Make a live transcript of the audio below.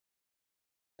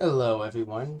Hello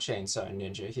everyone, Chainsaw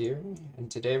Ninja here,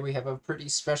 and today we have a pretty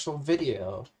special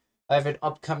video. I have an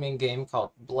upcoming game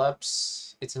called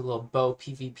Bleps. It's a little bow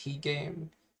PvP game,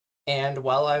 and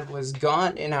while I was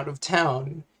gone and out of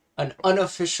town, an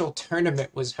unofficial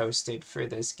tournament was hosted for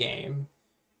this game,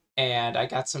 and I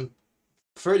got some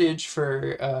footage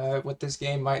for what this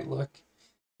game might look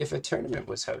if a tournament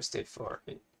was hosted for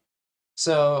it.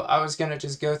 So I was gonna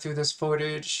just go through this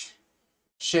footage,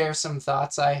 share some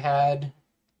thoughts I had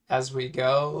as we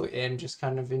go and just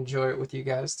kind of enjoy it with you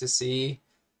guys to see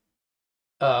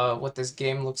what this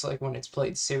game looks like when it's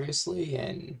played seriously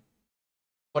and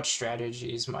what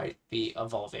strategies might be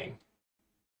evolving.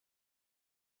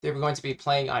 They were going to be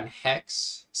playing on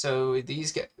Hex, so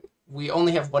we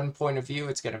only have one point of view.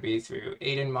 It's going to be through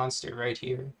Aiden Monster right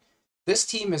here. This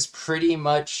team is pretty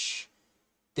much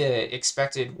the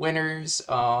expected winners.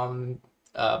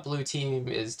 Blue team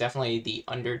is definitely the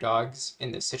underdogs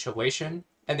in this situation,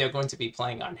 and they're going to be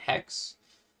playing on Hex.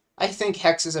 I think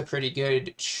Hex is a pretty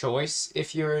good choice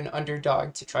if you're an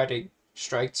underdog to try to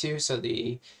strike to. So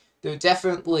they're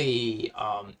definitely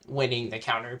winning the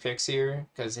counter picks here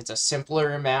because it's a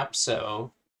simpler map.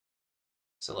 So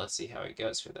let's see how it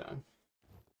goes for them.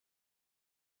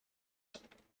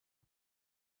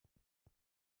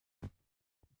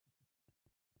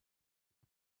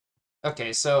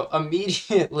 Okay, so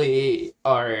immediately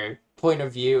our point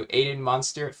of view, Aiden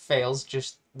Monster fails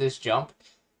just this jump.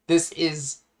 This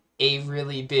is a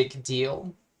really big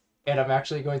deal, and I'm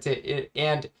actually going to,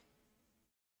 and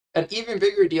an even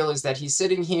bigger deal is that he's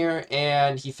sitting here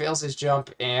and he fails his jump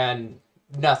and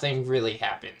nothing really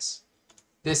happens.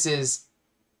 This is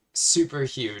super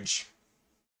huge.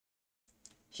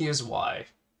 Here's why.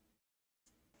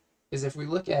 Is if we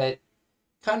look at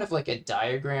kind of like a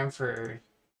diagram for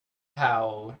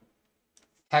how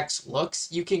Hex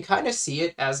looks, you can kind of see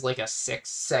it as like a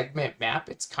 6-segment map.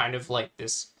 It's kind of like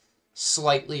this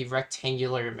slightly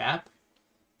rectangular map.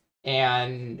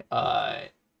 And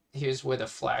here's where the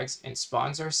flags and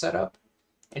spawns are set up.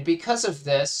 And because of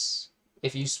this,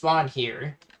 if you spawn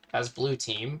here as blue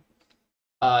team,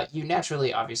 you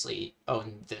naturally obviously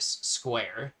own this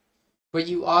square, but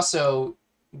you also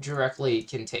directly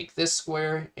can take this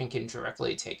square and can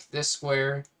directly take this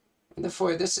square. And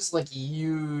therefore, this is like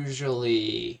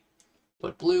usually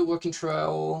what blue will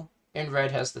control, and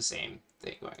red has the same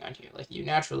thing going on here. Like you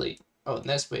naturally own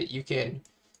this, but you can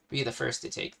be the first to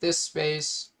take this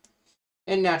space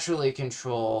and naturally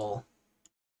control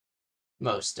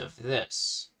most of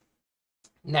this.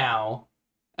 Now,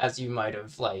 as you might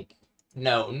have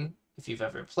known if you've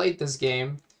ever played this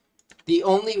game, the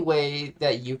only way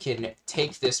that you can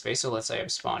take this space, so let's say I'm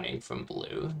spawning from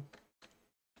blue,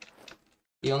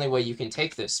 the only way you can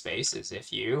take this space is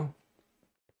if you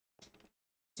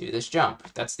do this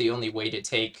jump. That's the only way to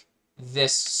take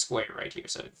this square right here.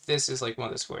 So this is like one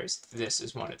of the squares. This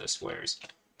is one of the squares.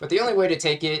 But the only way to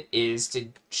take it is to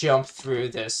jump through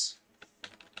this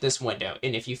window.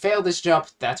 And if you fail this jump,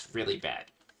 that's really bad.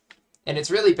 And it's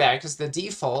really bad because the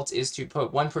default is to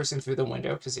put one person through the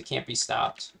window because it can't be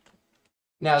stopped.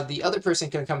 Now, the other person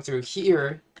can come through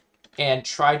here and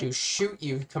try to shoot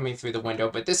you coming through the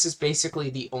window, but this is basically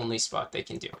the only spot they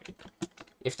can do it.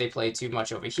 If they play too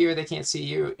much over here, they can't see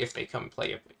you. If they come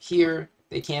play up here,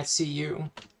 they can't see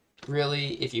you.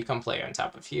 Really, if you come play on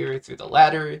top of here through the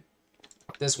ladder,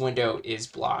 this window is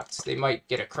blocked. They might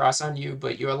get across on you,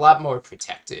 but you're a lot more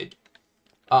protected.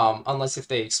 Unless if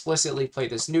they explicitly play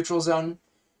this neutral zone,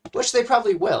 which they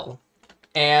probably will.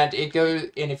 And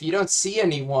if you don't see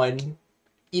anyone,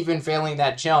 even failing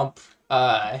that jump,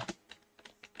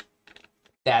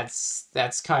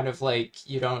 that's kind of like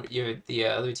the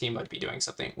other team might be doing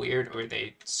something weird or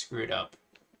they screwed up.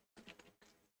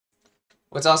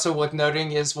 What's also worth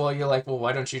noting is, well, you're like, well,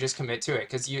 why don't you just commit to it?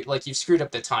 Because you've screwed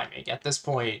up the timing. At this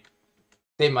point,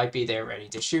 they might be there ready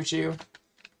to shoot you.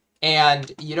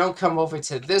 And you don't come over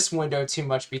to this window too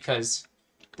much because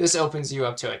this opens you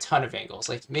up to a ton of angles.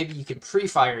 Like, maybe you can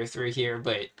pre-fire through here,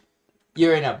 but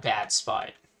you're in a bad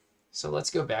spot. So let's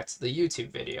go back to the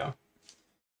YouTube video.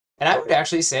 And I would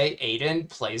actually say Aiden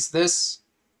plays this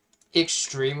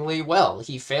extremely well.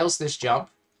 He fails this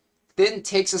jump, then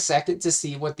takes a second to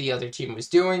see what the other team was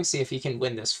doing, see if he can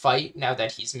win this fight now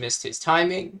that he's missed his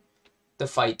timing. The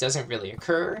fight doesn't really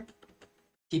occur.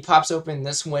 He pops open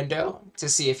this window to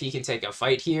see if he can take a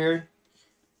fight here.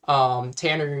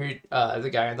 Tanner, the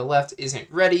guy on the left, isn't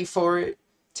ready for it.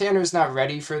 Tanner's not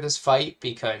ready for this fight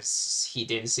because he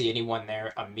didn't see anyone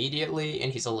there immediately,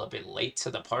 and he's a little bit late to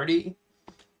the party.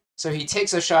 So he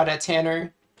takes a shot at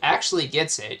Tanner, actually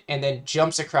gets it, and then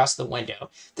jumps across the window.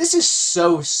 This is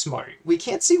so smart. We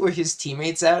can't see where his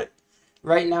teammates at,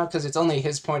 right now because it's only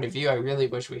his point of view. I really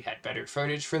wish we had better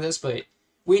footage for this, but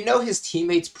we know his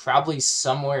teammate's probably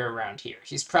somewhere around here.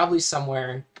 He's probably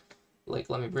somewhere, like,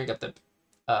 let me bring up the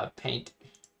paint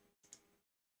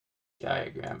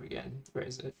diagram again. Where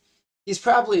is it? He's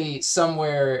probably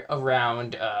somewhere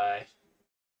around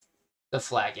the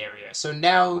flag area. So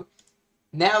now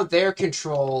their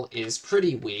control is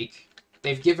pretty weak.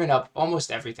 They've given up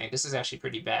almost everything. This is actually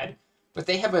pretty bad. But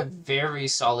they have a very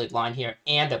solid line here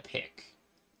and a pick.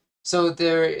 So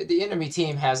the enemy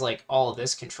team has like all of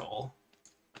this control,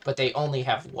 but they only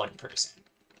have one person.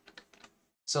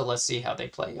 So let's see how they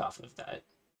play off of that.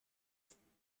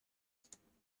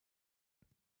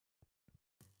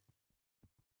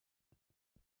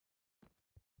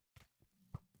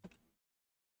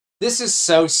 This is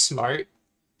so smart.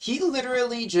 He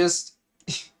literally just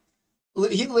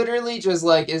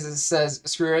like says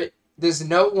screw it. There's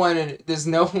no one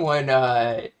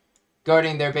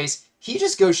guarding their base. He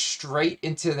just goes straight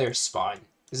into their spawn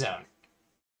zone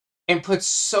and puts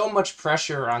so much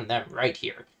pressure on them right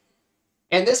here.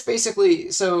 And this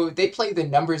basically, so they play the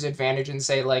numbers advantage and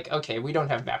say like, okay, we don't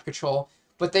have map control,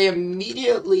 but they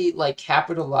immediately like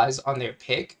capitalize on their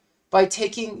pick by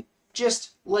taking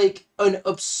just like an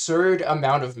absurd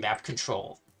amount of map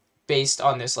control based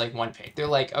on this like one pick. They're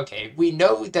like, okay, we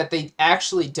know that they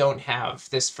actually don't have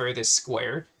this furthest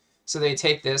square, so they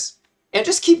take this and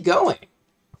just keep going.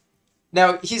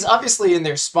 Now he's obviously in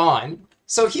their spawn,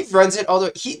 so he runs it all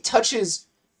the he touches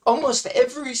almost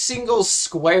every single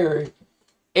square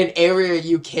and area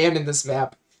you can in this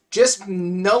map, just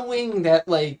knowing that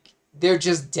like they're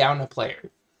just down a player.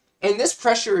 And this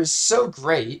pressure is so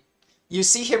great. You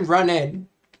see him run in,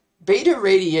 beta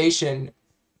radiation.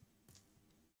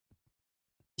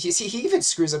 He even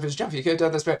screws up his jump. He could have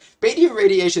done this better. Beta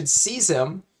radiation sees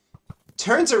him,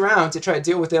 turns around to try to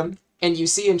deal with him, and you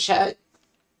see in chat,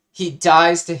 he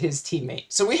dies to his teammate.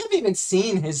 So we haven't even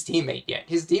seen his teammate yet.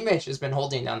 His teammate's just been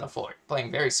holding down the fort,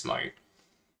 playing very smart.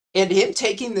 And him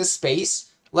taking this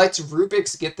space lets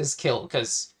Rubik's get this kill,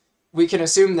 because we can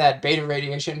assume that Beta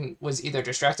Radiation was either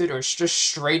distracted or just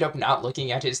straight up not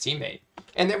looking at his teammate.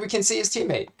 And then we can see his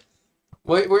teammate.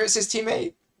 Where is his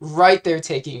teammate? Right there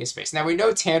taking his space. Now we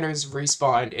know Tanner's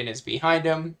respawned and is behind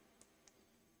him.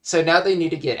 So now they need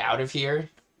to get out of here.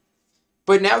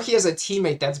 But now he has a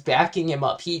teammate that's backing him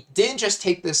up. He didn't just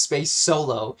take this space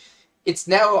solo. It's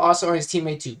now also on his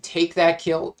teammate to take that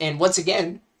kill. And once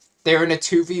again, they're in a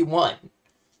 2v1.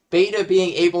 Beta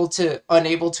being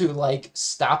unable to like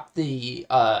stop the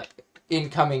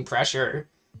incoming pressure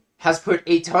has put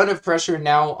a ton of pressure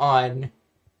now on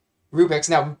Rubik's.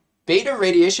 Now Beta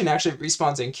Radiation actually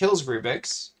respawns and kills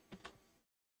Rubik's.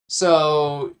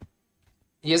 So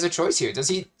he has a choice here. Does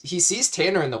he sees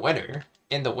Tanner in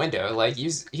the window, like he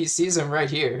sees him right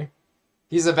here.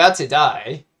 He's about to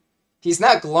die. He's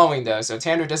not glowing though, so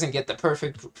Tanner doesn't get the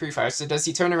perfect pre-fire. So does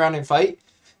he turn around and fight?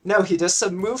 No, he does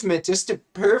some movement just to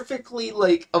perfectly,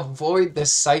 like, avoid the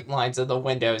sight lines of the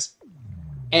windows.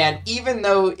 And even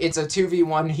though it's a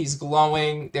 2v1, he's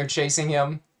glowing, they're chasing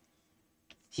him,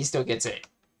 he still gets it.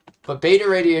 But Beta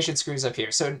Radiation screws up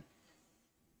here. So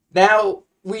now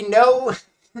we know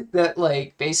that,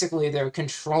 like, basically they're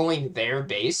controlling their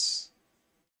base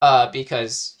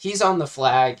because he's on the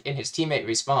flag and his teammate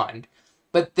respawned.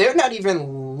 But they're not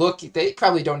even they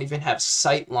probably don't even have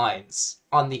sight lines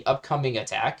on the upcoming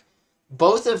attack.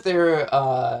 Both of their,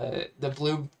 the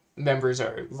blue members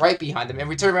are right behind them. And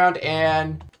we turn around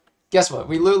and guess what?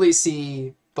 We literally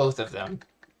see both of them.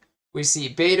 We see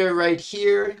Beta right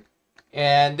here,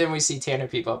 and then we see Tanner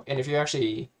peep up. And if you're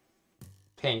actually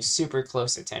paying super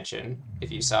close attention,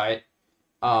 if you saw it,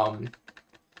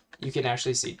 you can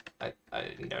actually see, I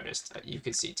noticed, you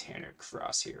could see Tanner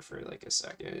cross here for like a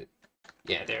second.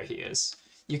 Yeah, there he is.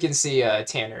 You can see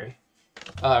Tanner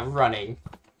running.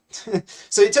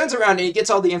 So he turns around and he gets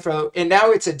all the info, and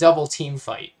now it's a double team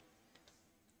fight.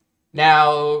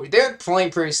 Now, they're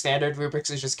playing pretty standard. Rubik's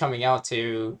is just coming out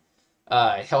to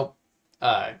help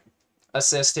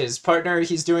assist his partner.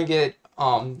 He's doing it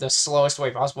the slowest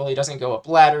way possible. He doesn't go up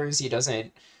ladders. He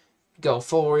doesn't go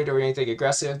forward or anything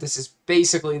aggressive. This is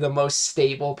basically the most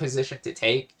stable position to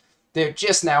take. They're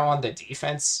just now on the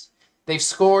defense. They've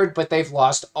scored, but they've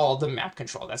lost all the map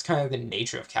control. That's kind of the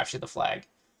nature of Capture the Flag.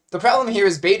 The problem here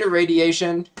is Beta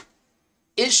Radiation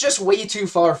is just way too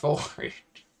far forward.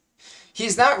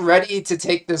 He's not ready to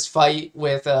take this fight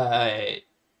with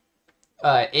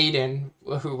Aiden,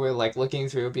 who we're like looking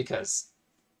through because,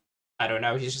 I don't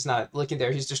know, he's just not looking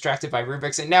there. He's distracted by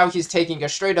Rubik's, and now he's taking a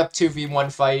straight up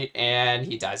 2v1 fight, and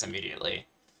he dies immediately.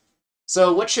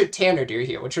 So what should Tanner do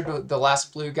here? What should the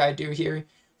last blue guy do here?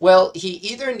 Well, he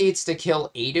either needs to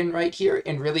kill Aiden right here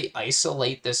and really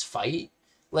isolate this fight.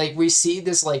 Like, we see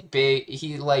this, like, big...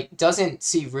 He, like, doesn't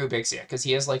see Rubik's yet, because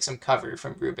he has, like, some cover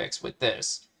from Rubik's with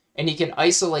this. And he can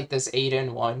isolate this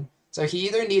Aiden one. So he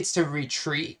either needs to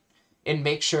retreat and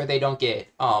make sure they don't get,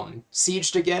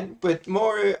 sieged again. But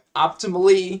more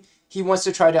optimally, he wants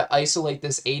to try to isolate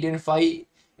this Aiden fight.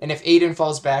 And if Aiden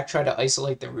falls back, try to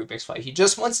isolate the Rubik's fight. He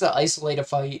just wants to isolate a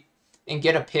fight and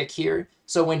get a pick here.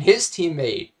 So when his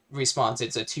teammate responds,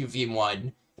 it's a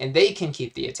 2v1, and they can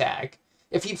keep the attack.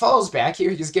 If he falls back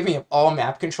here, he's giving up all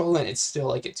map control, and it's still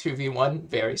like a 2v1.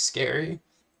 Very scary.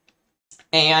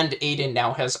 And Aiden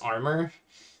now has armor,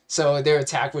 so their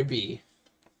attack would be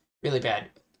really bad.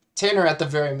 Tanner, at the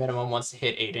very minimum, wants to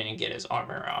hit Aiden and get his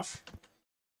armor off.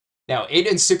 Now,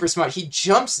 Aiden's super smart. He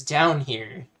jumps down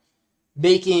here,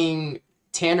 making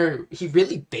Tanner... He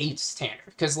really baits Tanner,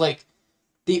 because, like,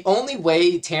 the only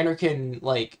way Tanner can,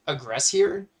 like, aggress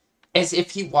here is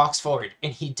if he walks forward,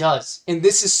 and he does. And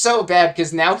this is so bad,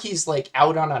 because now he's, like,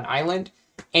 out on an island,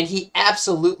 and he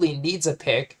absolutely needs a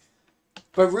pick.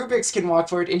 But Rubik's can walk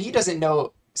forward, and he doesn't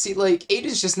know... See, like,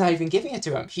 Aiden's just not even giving it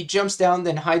to him. He jumps down,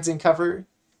 then hides in cover,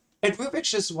 and Rubik's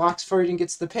just walks forward and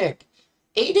gets the pick.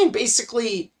 Aiden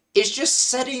basically is just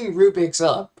setting Rubik's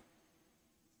up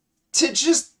to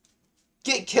just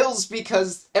get kills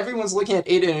because everyone's looking at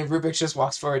Aiden and Rubik just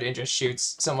walks forward and just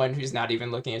shoots someone who's not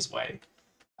even looking his way.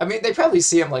 I mean, they probably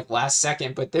see him like last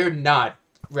second, but they're not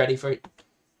ready for it.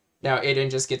 Now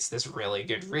Aiden just gets this really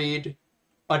good read,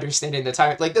 understanding the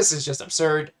time. Like, this is just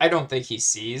absurd. I don't think he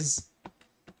sees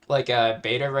like a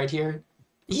beta right here.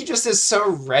 He just is so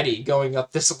ready going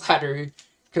up this ladder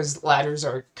because ladders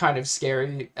are kind of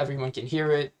scary. Everyone can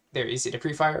hear it. They're easy to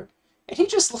pre-fire. And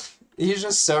he's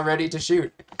just so ready to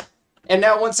shoot. And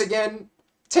now, once again,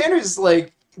 Tanner's,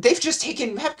 like, they've just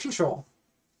taken map control.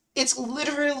 It's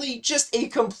literally just a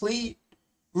complete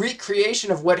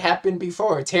recreation of what happened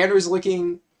before. Tanner's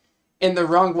looking in the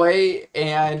wrong way,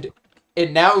 and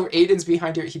now Aiden's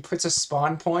behind here. He puts a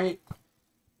spawn point,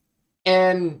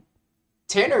 and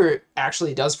Tanner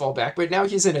actually does fall back, but now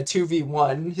he's in a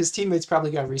 2v1. His teammate's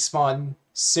probably going to respawn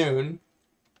soon.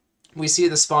 We see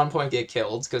the spawn point get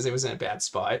killed because it was in a bad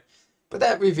spot. But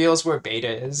that reveals where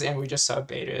Beta is, and we just saw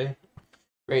Beta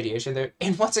radiation there.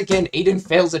 And once again, Aiden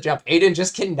fails to jump. Aiden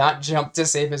just cannot jump to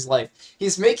save his life.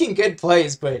 He's making good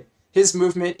plays, but his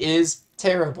movement is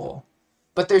terrible.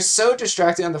 But they're so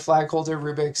distracted on the flag holder.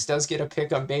 Rubik's does get a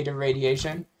pick on Beta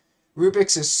radiation.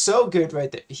 Rubik's is so good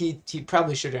right there. He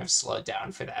probably shouldn't have slowed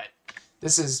down for that.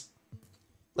 This is...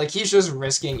 Like, he's just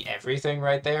risking everything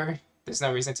right there. There's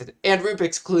no reason to... And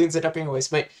Rubik's cleans it up anyways,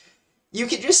 but... You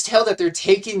can just tell that they're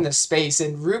taking the space,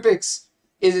 and Rubik's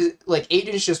is, like,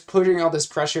 Aiden's just putting all this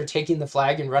pressure, taking the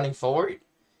flag and running forward.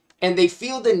 And they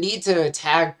feel the need to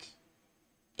attack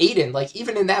Aiden. Like,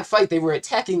 even in that fight, they were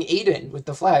attacking Aiden with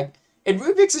the flag. And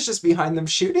Rubik's is just behind them,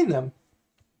 shooting them.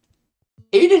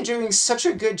 Aiden doing such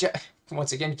a good job.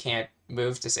 Once again, can't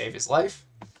move to save his life.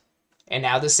 And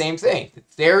now the same thing.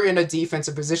 They're in a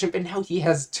defensive position, but now he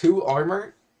has 2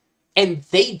 armor. And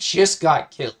they just got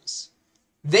kills.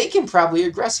 They can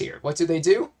probably aggress here. What do?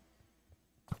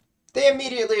 They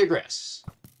immediately aggress.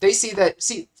 They see that...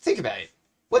 See, think about it.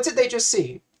 What did they just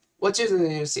see? What did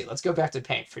they just see? Let's go back to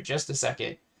paint for just a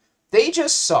second. They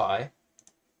just saw...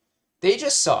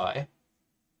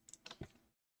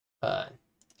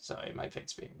 Sorry, my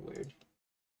paint's being weird.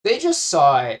 They just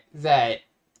saw that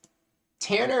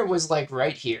Tanner was, like,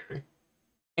 right here.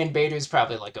 And Beta's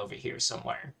probably, like, over here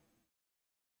somewhere.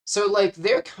 So, like,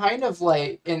 they're kind of,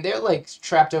 like, and they're, like,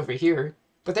 trapped over here,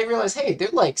 but they realize, hey, they're,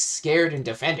 like, scared and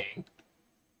defending.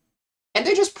 And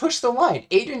they just push the line.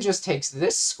 Aiden just takes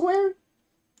this square,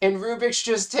 and Rubik's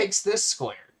just takes this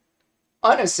square.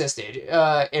 Unassisted,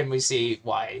 and we see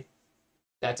why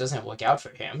that doesn't work out for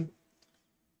him.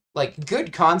 Like,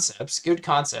 good concepts,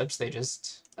 they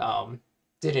just,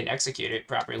 didn't execute it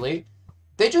properly.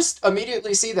 They just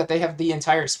immediately see that they have the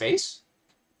entire space.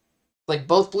 Like,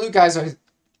 both blue guys are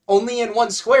only in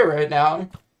one square right now.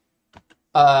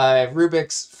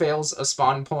 Rubik's fails a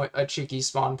spawn point, a cheeky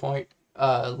spawn point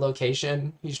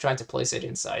location. He's trying to place it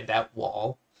inside that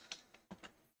wall.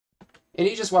 And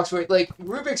he just walks forward. Like,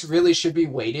 Rubik's really should be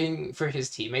waiting for his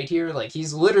teammate here. Like,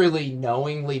 he's literally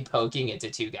knowingly poking into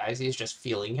 2 guys. He's just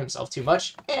feeling himself too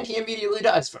much, and he immediately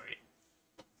dies for it.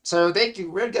 So,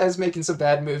 red guy's making some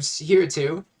bad moves here,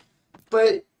 too.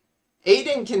 But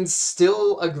Aiden can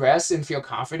still aggress and feel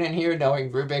confident here,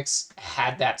 knowing Rubik's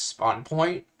had that spawn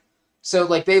point. So,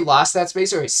 like, they lost that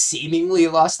space, or seemingly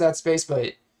lost that space,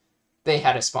 but they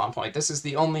had a spawn point. This is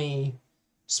the only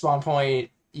spawn point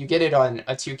you get it on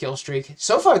a 2-kill streak.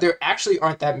 So far, there actually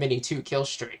aren't that many 2-kill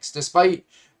streaks. Despite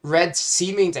Red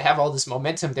seeming to have all this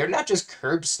momentum, they're not just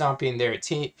curb stomping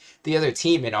the other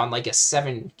team and on like a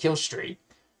 7-kill streak.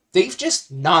 They've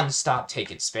just non-stop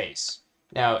taken space.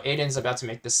 Now, Aiden's about to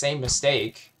make the same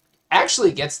mistake.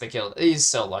 Actually gets the kill. He's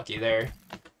so lucky there.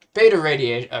 Beta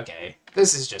radiation. Okay,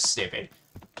 this is just stupid.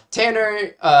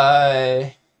 Tanner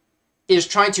is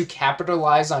trying to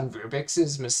capitalize on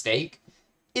Rubik's mistake.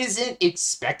 Isn't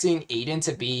expecting Aiden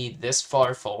to be this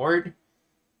far forward.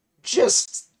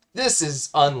 Just, this is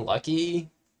unlucky.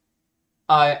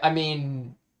 I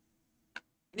mean,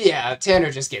 yeah,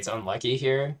 Tanner just gets unlucky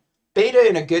here. Beta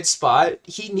in a good spot.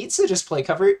 He needs to just play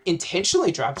cover.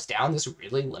 Intentionally drops down. This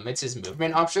really limits his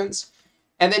movement options.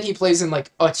 And then he plays in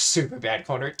like a super bad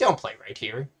corner. Don't play right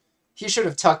here. He should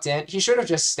have tucked in. He should have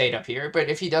just stayed up here. But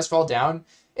if he does fall down,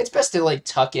 it's best to like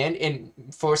tuck in and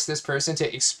force this person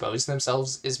to expose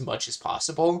themselves as much as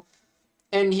possible.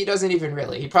 And he doesn't even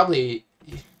really. He probably,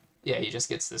 yeah, he just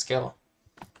gets this kill.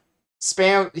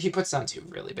 Spam, he puts down 2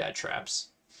 really bad traps.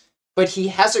 But he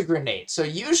has a grenade. So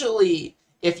usually,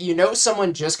 if you know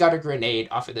someone just got a grenade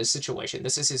off of this situation,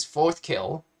 this is his 4th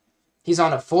kill. He's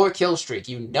on a 4-kill streak.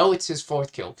 You know it's his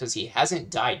 4th kill because he hasn't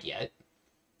died yet.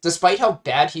 Despite how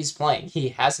bad he's playing, he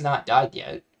has not died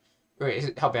yet. Or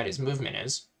how bad his movement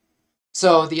is.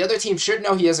 So the other team should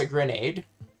know he has a grenade.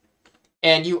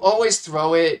 And you always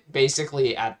throw it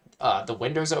basically at the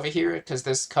windows over here because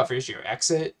this covers your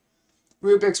exit.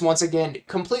 Rubik's once again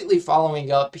completely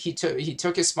following up. He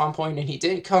took his spawn point and he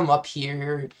didn't come up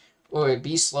here or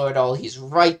be slow at all. He's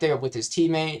right there with his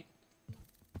teammate.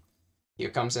 Here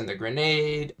comes in the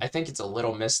grenade. I think it's a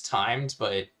little mistimed,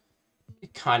 but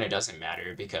it kind of doesn't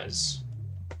matter because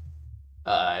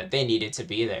they needed to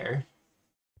be there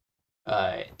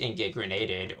and get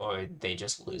grenaded, or they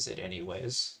just lose it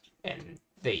anyways. And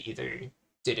they either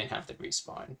didn't have the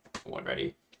respawn one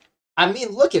ready. I mean,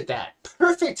 look at that.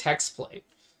 Perfect hex play.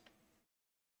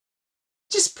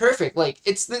 Just perfect. Like,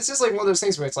 this is like one of those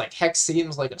things where it's like hex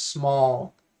seems like a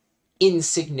small,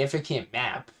 insignificant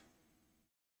map.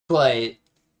 But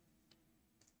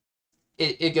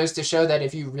it goes to show that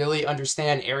if you really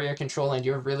understand area control and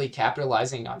you're really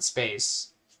capitalizing on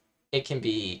space, it can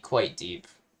be quite deep.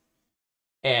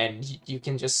 And you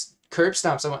can just curb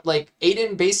stomp someone. Like,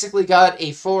 Aiden basically got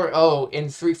a 4-0 in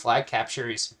 3 flag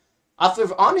captures off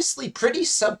of, honestly, pretty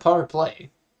subpar play.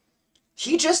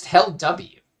 He just held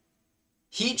W.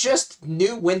 He just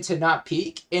knew when to not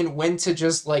peek and when to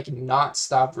just, like, not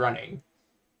stop running.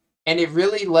 And it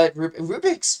really let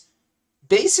Rubik's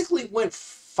basically went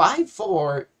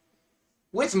 5-4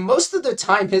 with most of the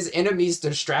time his enemies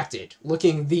distracted,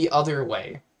 looking the other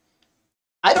way.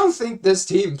 I don't think this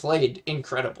team played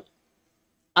incredible.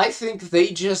 I think they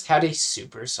just had a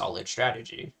super solid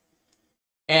strategy.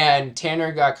 And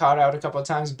Tanner got caught out a couple of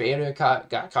times. Beta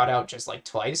got caught out just like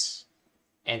twice.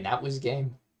 And that was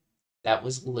game. That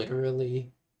was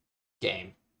literally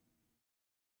game.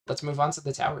 Let's move on to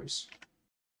the towers.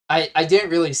 I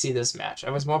didn't really see this match. I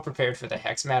was more prepared for the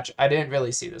Hex match. I didn't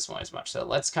really see this one as much. So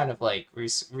let's kind of like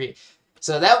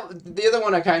so the other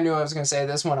one I kind of knew I was going to say.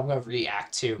 This one I'm going to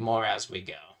react to more as we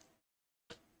go.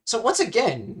 So once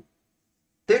again,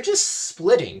 they're just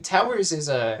splitting. Towers is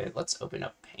let's open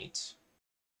up Paint.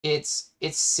 It's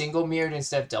single mirrored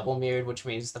instead of double mirrored, which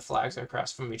means the flags are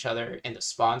across from each other and the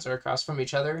spawns are across from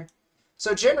each other.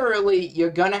 So generally, you're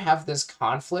going to have this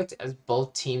conflict as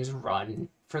both teams run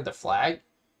for the flag.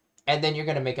 And then you're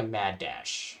going to make a mad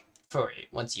dash for it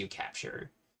once you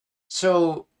capture.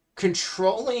 So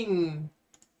controlling,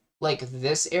 like,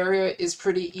 this area is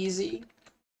pretty easy.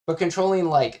 But controlling,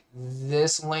 like,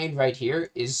 this lane right here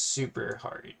is super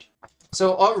hard.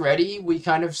 So already, we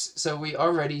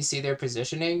already see their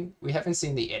positioning. We haven't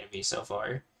seen the enemy so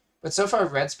far. But so far,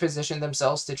 Red's positioned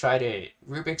themselves to try to...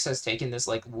 Rubik's has taken this,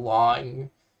 like, long,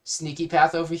 sneaky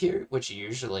path over here, which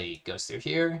usually goes through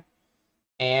here.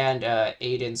 And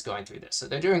Aiden's going through this. So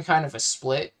they're doing kind of a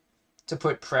split to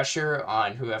put pressure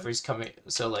on whoever's coming.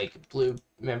 So, like, blue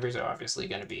members are obviously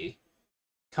going to be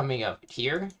coming up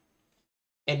here.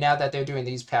 And now that they're doing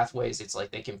these pathways, it's like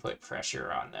they can put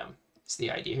pressure on them. It's the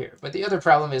idea here. But the other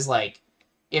problem is, like,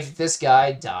 if this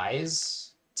guy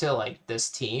dies to, like,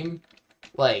 this team,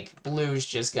 like, blue's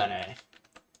just gonna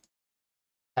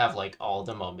have, like, all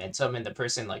the momentum. And the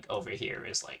person, like, over here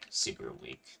is, like, super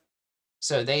weak.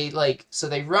 So they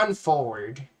run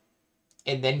forward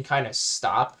and then kind of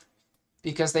stop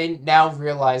because they now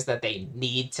realize that they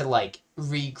need to, like,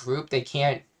 regroup. They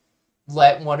can't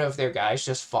let one of their guys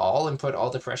just fall and put all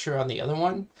the pressure on the other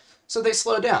one. So they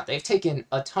slow down. They've taken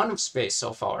a ton of space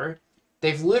so far.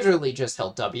 They've literally just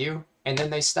held W and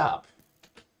then they stop.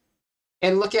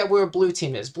 And look at where blue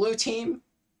team is. Blue team,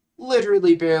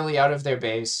 literally barely out of their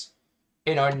base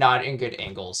and are not in good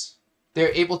angles.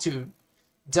 They're able to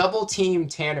double team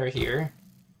Tanner here,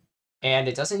 and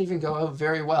it doesn't even go out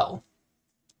very well.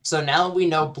 So now we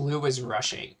know blue is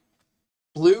rushing.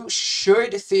 Blue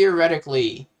should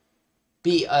theoretically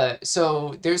be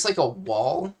so there's like a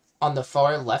wall on the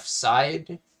far left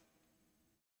side.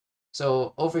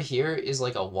 So over here is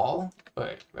like a wall.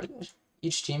 Right,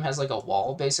 each team has like a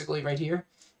wall basically right here,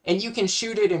 and you can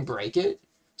shoot it and break it.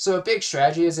 So a big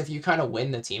strategy is if you kind of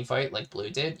win the team fight like blue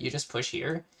did, you just push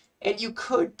here, and you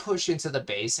could push into the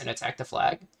base and attack the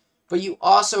flag, but you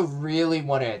also really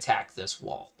want to attack this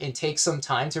wall and take some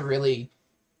time to really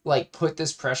like put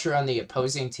this pressure on the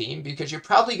opposing team, because you're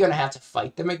probably going to have to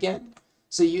fight them again.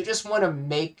 So you just want to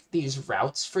make these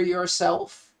routes for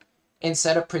yourself and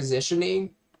set up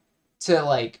positioning to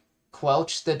like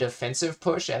quelch the defensive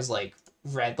push as like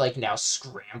red like now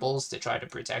scrambles to try to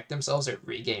protect themselves or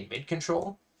regain mid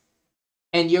control.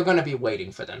 And you're going to be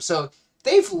waiting for them. So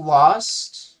they've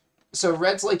lost. So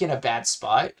red's like in a bad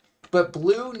spot, but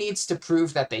blue needs to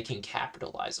prove that they can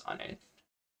capitalize on it.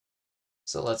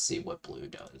 So let's see what blue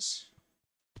does.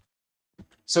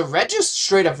 So red just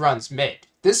straight up runs mid.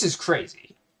 This is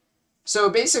crazy. So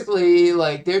basically,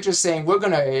 like, they're just saying, we're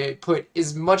going to put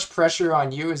as much pressure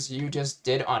on you as you just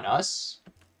did on us.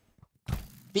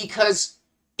 Because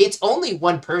it's only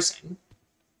one person.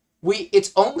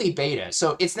 It's only beta.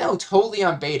 So it's now totally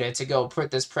on beta to go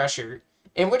put this pressure.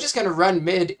 And we're just going to run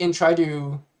mid and try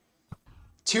to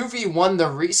 2v1 the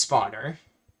respawner.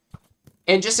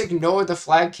 And just ignore the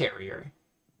flag carrier.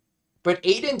 But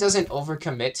Aiden doesn't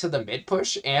overcommit to the mid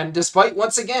push. And despite,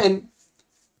 once again,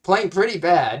 playing pretty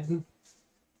bad,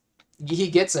 he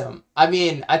gets him. I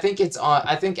mean, I think it's on.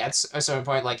 I think at a certain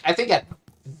point, like I think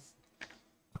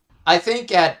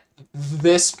at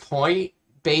this point,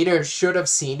 Beta should have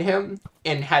seen him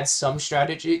and had some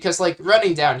strategy. Because like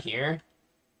running down here,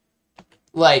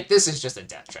 like this is just a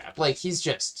death trap. Like he's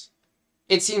just.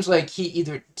 It seems like he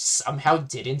either somehow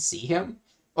didn't see him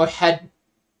or had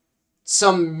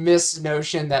some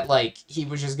misnotion that like he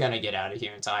was just gonna get out of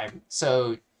here in time.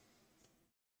 So,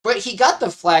 but he got the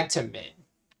flag to mid.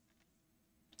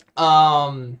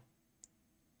 I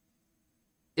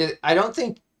don't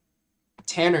think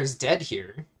Tanner's dead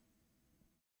here.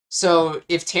 So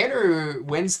if Tanner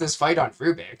wins this fight on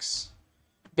Rubik's,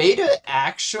 Beta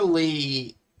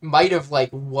actually might have like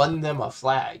won them a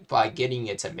flag by getting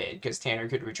it to mid because Tanner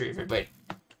could retrieve it, but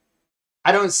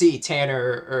I don't see Tanner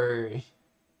or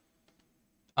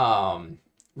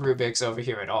Rubik's over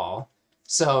here at all.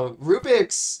 So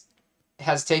Rubik's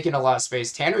has taken a lot of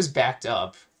space. Tanner's backed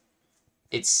up,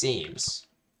 it seems.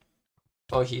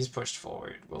 Oh, he's pushed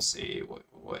forward. We'll see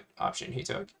what option he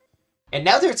took. And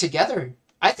now they're together.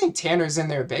 I think Tanner's in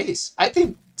their base. I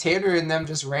think Tanner and them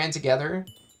just ran together.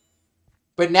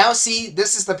 But now, see,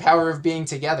 this is the power of being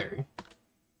together.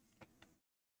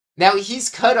 Now, he's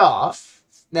cut off.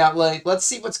 Now, like, let's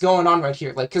see what's going on right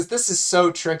here. Like, because this is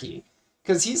so tricky.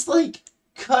 Because he's, like,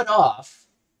 cut off.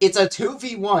 It's a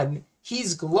 2v1.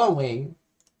 He's glowing.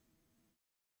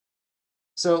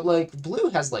 So, like, blue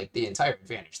has, like, the entire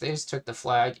advantage. They just took the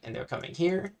flag, and they're coming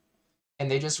here.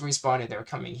 And they just respawned, and they're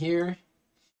coming here.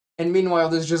 And meanwhile,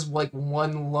 there's just, like,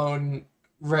 one lone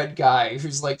red guy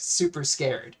who's, like, super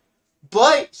scared.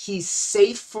 But he's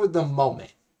safe for the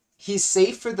moment. He's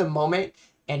safe for the moment,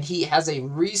 and he has a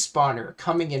respawner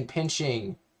coming and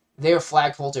pinching their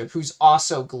flag holder who's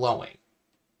also glowing.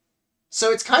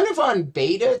 So it's kind of on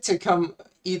Beta to come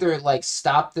either, like,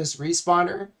 stop this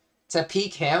respawner to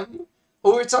peek him,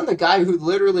 or it's on the guy who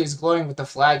literally is glowing with the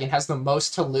flag and has the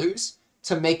most to lose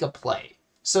to make a play.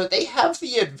 So they have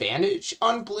the advantage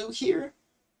on blue here,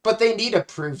 but they need to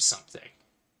prove something.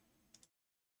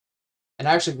 And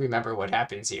I actually remember what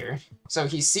happens here. So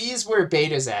he sees where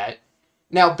Beta's at.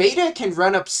 Now, Beta can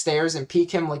run upstairs and peek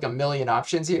him like a million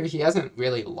options here. He hasn't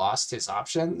really lost his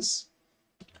options.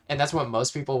 And that's what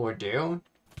most people would do.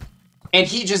 And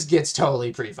he just gets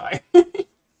totally pre-fired.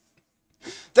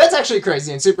 That's actually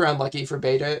crazy and super unlucky for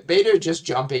Beta. Beta just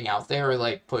jumping out there or,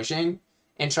 like, pushing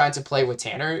and trying to play with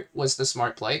Tanner was the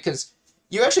smart play. Because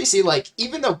you actually see, like,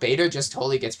 even though Beta just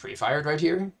totally gets pre-fired right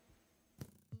here,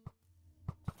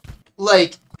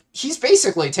 like, he's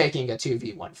basically taking a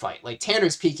 2v1 fight. Like,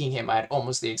 Tanner's peeking him at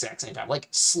almost the exact same time. Like,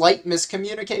 slight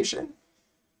miscommunication.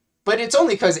 But it's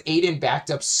only because Aiden backed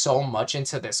up so much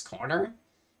into this corner,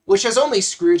 which has only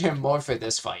screwed him more for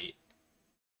this fight.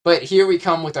 But here we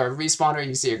come with our respawner.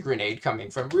 You see a grenade coming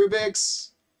from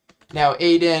Rubik's. Now,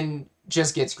 Aiden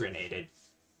just gets grenaded.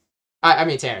 I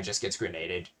mean, Tanner just gets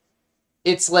grenaded.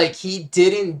 it's like he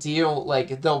didn't deal,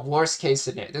 like, the worst case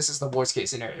scenario. This is the worst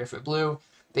case scenario for Blue.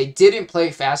 They didn't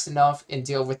play fast enough and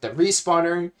deal with the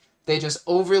respawner. They just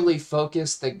overly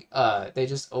focused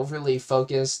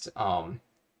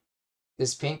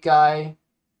this pink guy.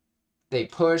 They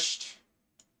pushed,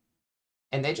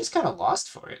 and they just kind of lost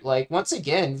for it. Like, once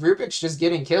again, Rubik's just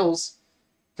getting kills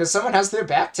because someone has their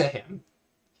back to him.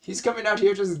 He's coming out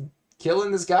here just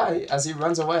killing this guy as he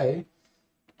runs away.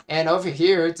 And over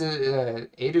here,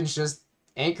 Aiden's just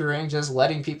anchoring, just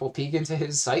letting people peek into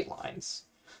his sight lines.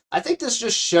 I think this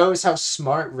just shows how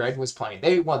smart Red was playing.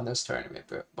 They won this tournament,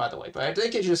 by the way, but I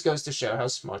think it just goes to show how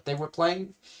smart they were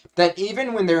playing. That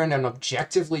even when they're in an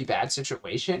objectively bad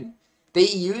situation, they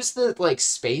use the like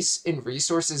space and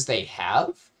resources they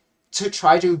have to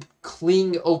try to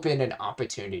cling open an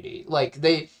opportunity. Like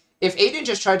if Aiden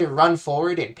just tried to run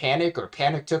forward and panic, or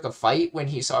Panic took a fight when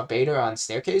he saw Beta on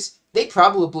staircase, they'd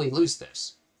probably lose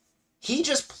this. He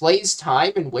just plays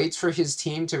time and waits for his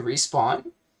team to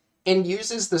respawn, and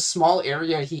uses the small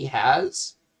area he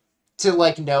has to,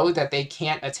 like, know that they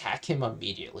can't attack him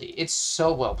immediately. It's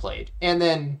so well played. And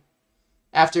then,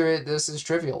 after it, this is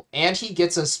trivial. And he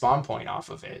gets a spawn point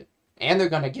off of it. And they're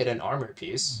gonna get an armor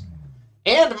piece.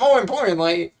 And, more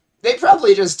importantly, they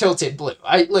probably just tilted Blue.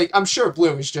 I'm sure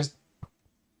Blue is just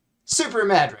super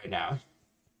mad right now.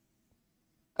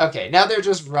 Okay, now they're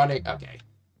just running... Okay,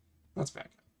 let's back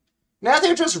up. Now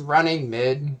they're just running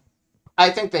mid. I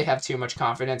think they have too much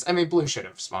confidence. I mean, Blue should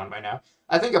have spawned by now.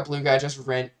 I think a Blue guy just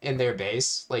ran in their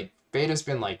base. Like, Beta's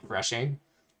been, like, rushing.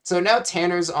 So now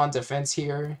Tanner's on defense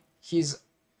here. He's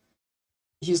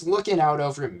looking out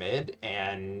over mid,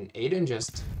 and Aiden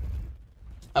just...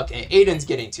 Okay, Aiden's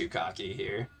getting too cocky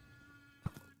here.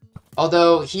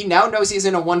 Although, he now knows he's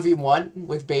in a 1v1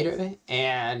 with Beta,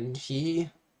 and he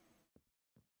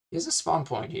has a spawn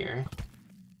point here.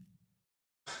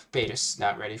 Beta's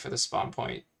not ready for the spawn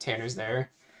point. Tanner's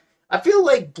there. I feel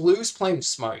like Blue's playing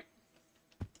smart.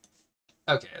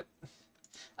 Okay.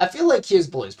 I feel like here's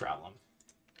Blue's problem.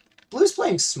 Blue's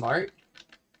playing smart,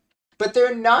 but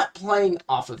they're not playing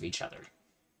off of each other.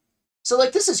 So,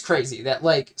 like, this is crazy that,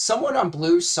 like, someone on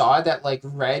Blue saw that, like,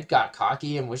 Red got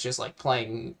cocky and was just, like,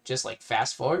 playing, just, like,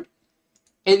 fast forward.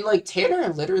 And, like, Tanner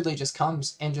literally just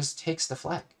comes and just takes the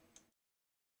flag.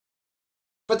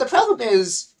 But the problem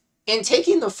is, in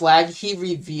taking the flag, he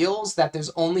reveals that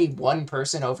there's only one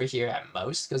person over here at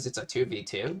most, because it's a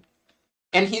 2v2.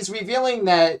 And he's revealing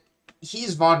that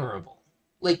he's vulnerable.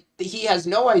 Like, he has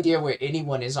no idea where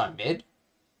anyone is on mid.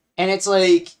 And it's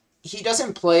like, he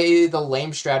doesn't play the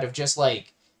lame strat of just,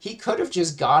 like, he could have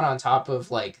just gone on top of,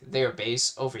 like, their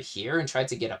base over here and tried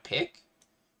to get a pick.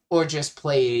 Or just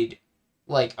played,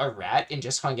 like, a rat and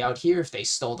just hung out here if they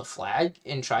stole the flag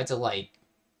and tried to, like,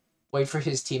 wait for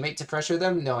his teammate to pressure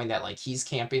them, knowing that, like, he's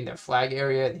camping their flag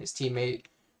area and his teammate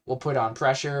will put on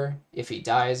pressure if he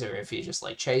dies or if he just,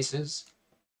 like, chases.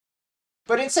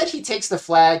 But instead he takes the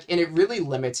flag, and it really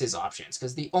limits his options,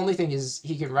 because the only thing is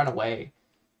he can run away.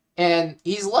 And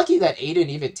he's lucky that Aiden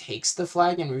even takes the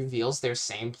flag and reveals their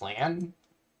same plan.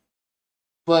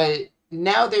 But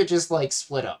now they're just, like,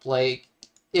 split up. Like,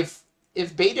 if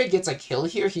Beta gets a kill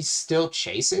here, he's still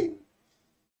chasing.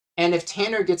 And if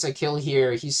Tanner gets a kill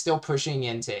here, he's still pushing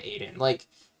into Aiden. Like,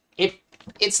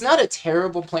 it's not a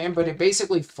terrible plan, but it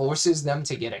basically forces them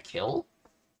to get a kill.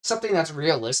 Something that's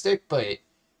realistic, but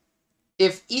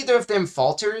if either of them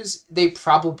falters, they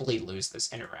probably lose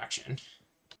this interaction.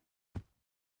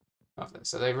 Okay,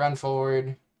 so they run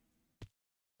forward.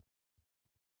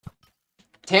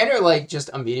 Tanner, like, just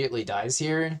immediately dies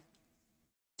here,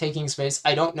 taking space.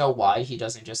 I don't know why he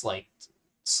doesn't just, like,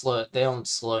 they don't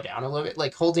slow down a little bit.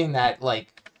 Like, holding that,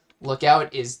 like,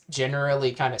 lookout is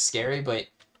generally kind of scary, but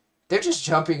they're just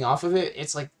jumping off of it.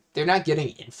 It's like they're not getting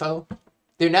info.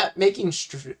 They're not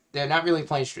they're not really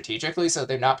playing strategically, so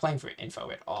they're not playing for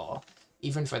info at all,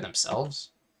 even for themselves.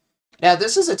 Now,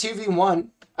 this is a 2v1.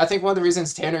 I think one of the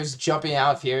reasons Tanner's jumping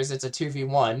out here is it's a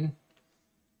 2v1.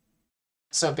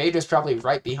 So Beta's probably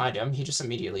right behind him. He just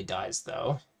immediately dies,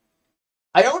 though.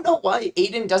 I don't know why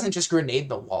Aiden doesn't just grenade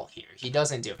the wall here. He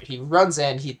doesn't do it. He runs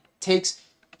in.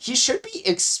 He should be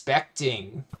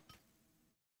expecting...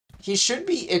 He should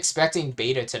be expecting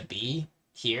Beta to be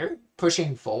here,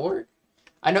 pushing forward.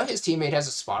 I know his teammate has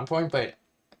a spawn point, but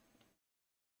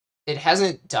it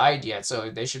hasn't died yet,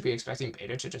 so they should be expecting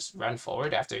Beta to just run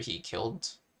forward after he killed...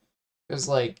 Because,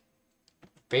 like,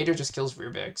 Beta just kills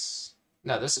Rubik's.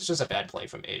 No, this is just a bad play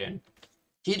from Aiden.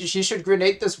 He should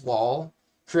grenade this wall,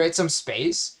 create some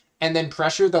space, and then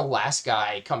pressure the last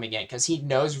guy coming in, because he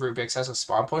knows Rubik's has a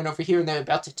spawn point over here, and they're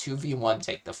about to 2v1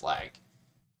 take the flag.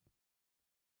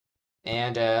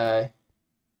 And,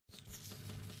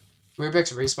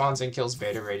 Rubik's respawns and kills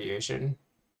beta radiation.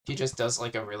 He just does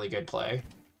like a really good play.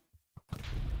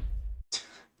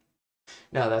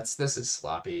 No, this is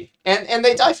sloppy. And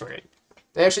they die for it.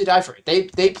 They actually die for it.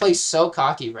 They play so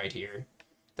cocky right here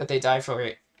that they die for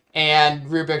it. And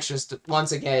Rubik's just,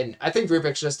 once again, I think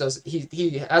Rubik's just does,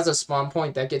 he has a spawn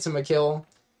point that gets him a kill.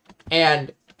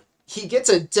 And he gets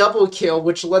a double kill,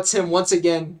 which lets him, once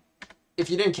again, if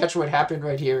you didn't catch what happened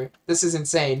right here, this is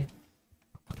insane.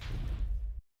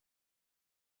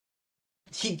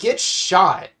 He gets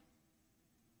shot.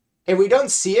 And we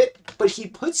don't see it, but he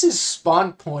puts his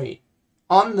spawn point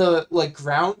on the like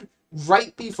ground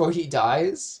right before he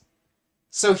dies.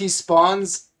 So he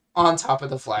spawns on top of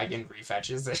the flag and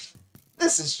refetches it.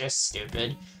 This is just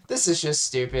stupid. This is just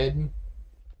stupid.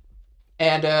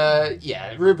 And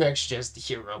yeah, Rubik's just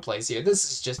hero plays here. This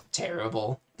is just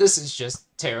terrible. This is just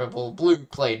terrible. Blue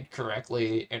played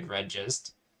correctly and red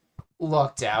just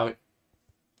lucked out.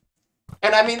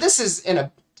 And I mean, this is in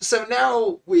a... So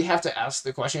now we have to ask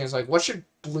the question is like, what should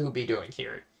blue be doing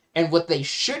here? And what they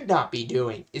should not be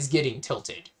doing is getting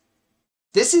tilted.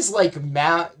 This is like,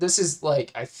 this is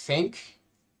like, I think,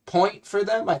 point for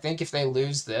them. I think if they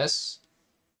lose this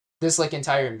like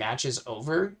entire match is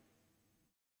over.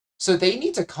 So they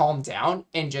need to calm down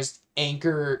and just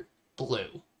anchor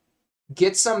blue.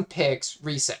 Get some picks,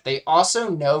 reset. They also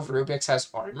know Rubik's has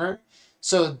armor.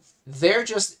 So they're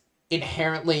just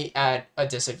inherently at a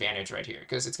disadvantage right here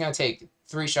because it's going to take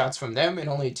 3 shots from them and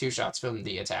only 2 shots from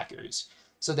the attackers.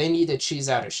 So they need to cheese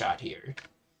out a shot here.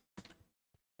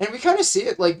 And we kind of see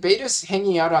it, like, Beta's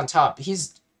hanging out on top.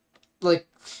 He's, like,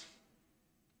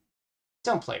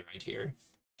 don't play right here.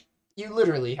 You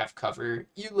literally have cover.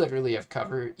 You literally have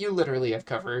cover. You literally have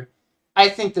cover. I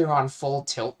think they're on full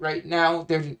tilt right now.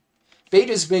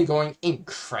 Beta's been going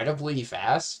incredibly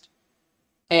fast.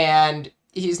 And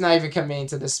he's not even coming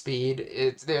to the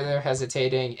speed. They're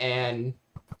hesitating, and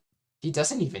he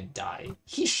doesn't even die.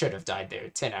 He should have died there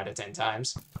 10 out of 10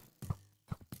 times.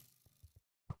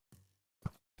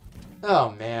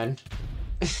 Oh, man.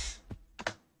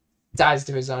 Dies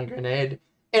to his own grenade.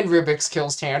 And Rubik's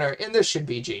kills Tanner, and this should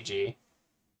be GG.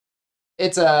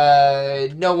 It's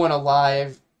no one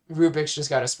alive. Rubik's just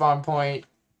got a spawn point.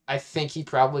 I think he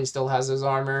probably still has his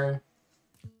armor.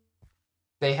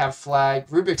 They have flag.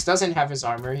 Rubik's doesn't have his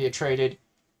armor. He had traded.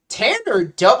 Tanner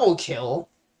double kill.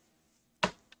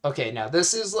 Okay, now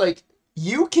this is like,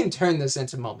 you can turn this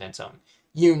into momentum.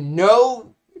 You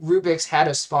know Rubik's had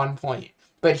a spawn point,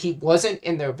 but he wasn't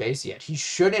in their base yet. He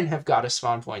shouldn't have got a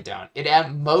spawn point down. It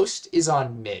at most is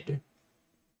on mid.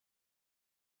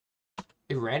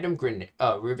 A random grenade.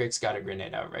 Oh, Rubik's got a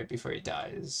grenade out right before he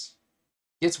dies.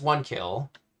 Gets 1 kill.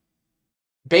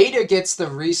 Beta gets the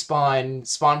respawn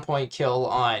spawn point kill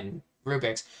on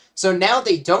Rubik's. So now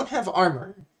they don't have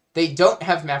armor. They don't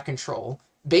have map control.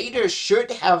 Beta should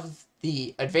have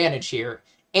the advantage here.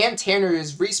 And Tanner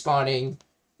is respawning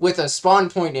with a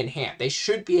spawn point in hand. They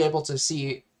should be able to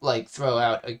see, like, throw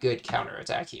out a good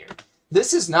counterattack here.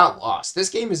 This is not lost. This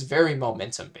game is very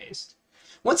momentum-based.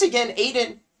 Once again,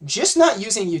 Aiden just not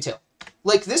using util.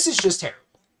 Like, this is just terrible.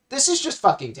 This is just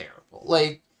fucking terrible.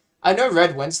 Like, I know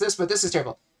Red wins this, but this is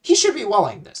terrible. He should be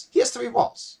walling this. He has 3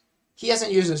 walls. He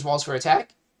hasn't used his walls for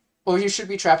attack. Or he should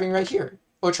be trapping right here.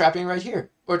 Or trapping right here.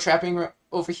 Or trapping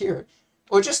over here.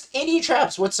 Or just any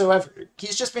traps whatsoever.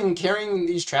 He's just been carrying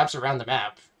these traps around the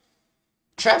map.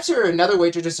 Traps are another way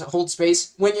to just hold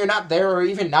space when you're not there or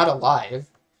even not alive.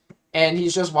 And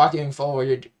he's just walking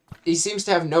forward. He seems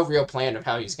to have no real plan of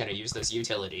how he's going to use this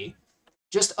utility.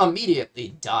 Just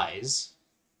immediately dies.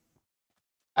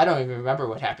 I don't even remember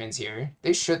what happens here.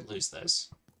 They should lose this.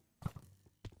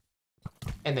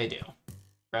 And they do.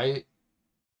 Right?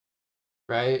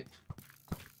 Right?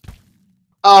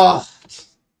 Oh!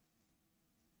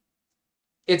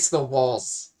 It's the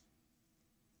walls.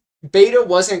 Beta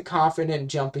wasn't confident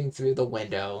jumping through the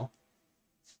window.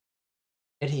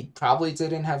 And he probably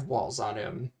didn't have walls on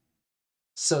him.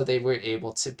 So they were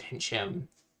able to pinch him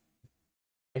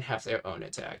and have their own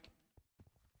attack.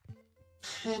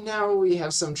 And now we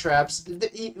have some traps.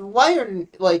 Why are,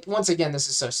 like, once again, this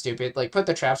is so stupid. Like, put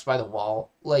the traps by the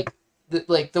wall. Like,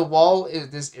 the wall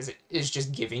is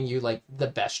just giving you, like, the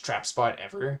best trap spot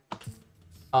ever.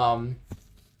 The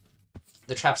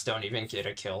traps don't even get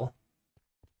a kill.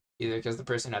 Either because the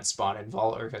person had spawn in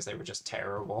vault or because they were just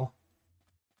terrible.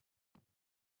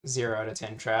 0 out of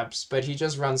 10 traps. But he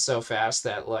just runs so fast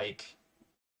that, like...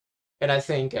 And I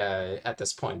think, at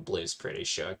this point, Blue's pretty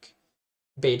shook.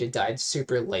 Beta died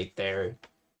super late there.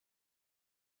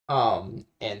 And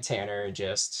Tanner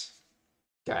just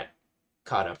got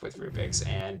caught up with Rubik's,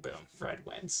 and boom, Red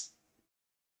wins.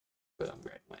 Boom,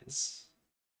 Red wins.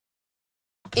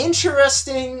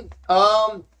 Interesting.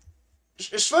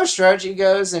 As far as strategy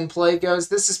goes and play goes,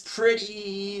 this is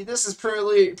pretty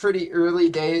early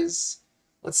days.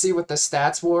 Let's see what the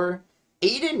stats were.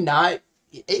 Aiden not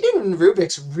Aiden and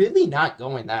Rubik's really not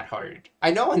going that hard.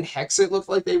 I know on Hex it looked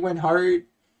like they went hard,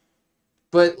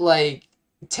 but like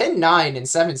 10-9 and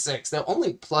 7-6, they're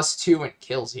only +2 in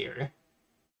kills here.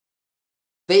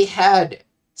 They had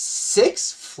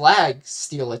 6 flag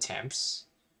steal attempts.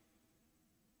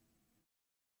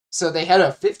 So they had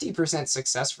a 50%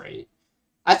 success rate.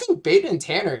 I think Beta and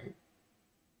Tanner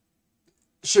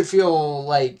should feel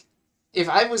like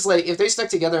if they stuck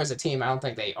together as a team, I don't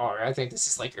think they are. I think this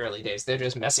is like early days. They're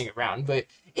just messing around. But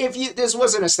if this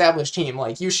was an established team,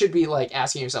 like you should be like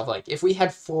asking yourself, like, if we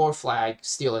had 4 flag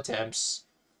steal attempts,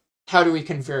 how do we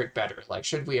convert better? Like,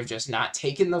 should we have just not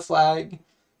taken the flag?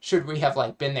 Should we have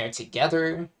like been there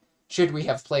together? Should we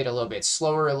have played a little bit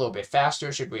slower, a little bit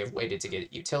faster? Should we have waited to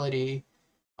get utility?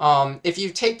 If you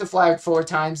take the flag 4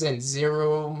 times and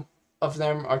 0 of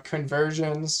them are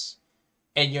conversions,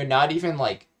 and you're not even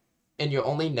like, and you're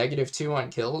only -2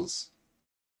 on kills,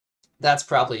 that's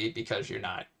probably because you're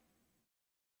not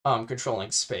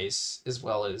controlling space as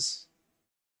well as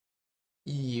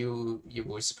you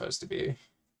were supposed to be.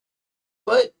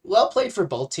 But well played for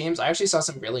both teams. I actually saw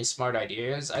some really smart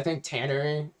ideas. I think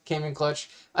Tanner came in clutch.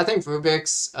 I think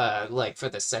Rubik's like for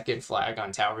the second flag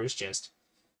on towers just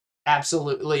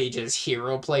absolutely just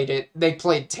hero played it. They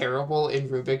played terrible and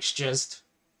Rubik's just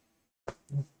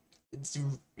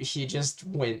he just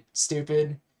went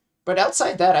stupid. But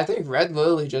outside that, I think Red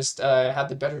Lily just had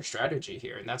the better strategy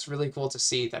here, and that's really cool to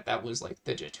see that that was like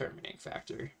the determining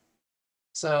factor.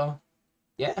 So,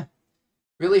 yeah,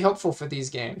 really hopeful for these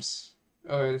games,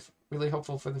 or really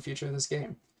hopeful for the future of this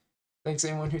game. Thanks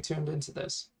anyone who tuned into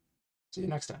this. See you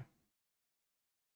next time.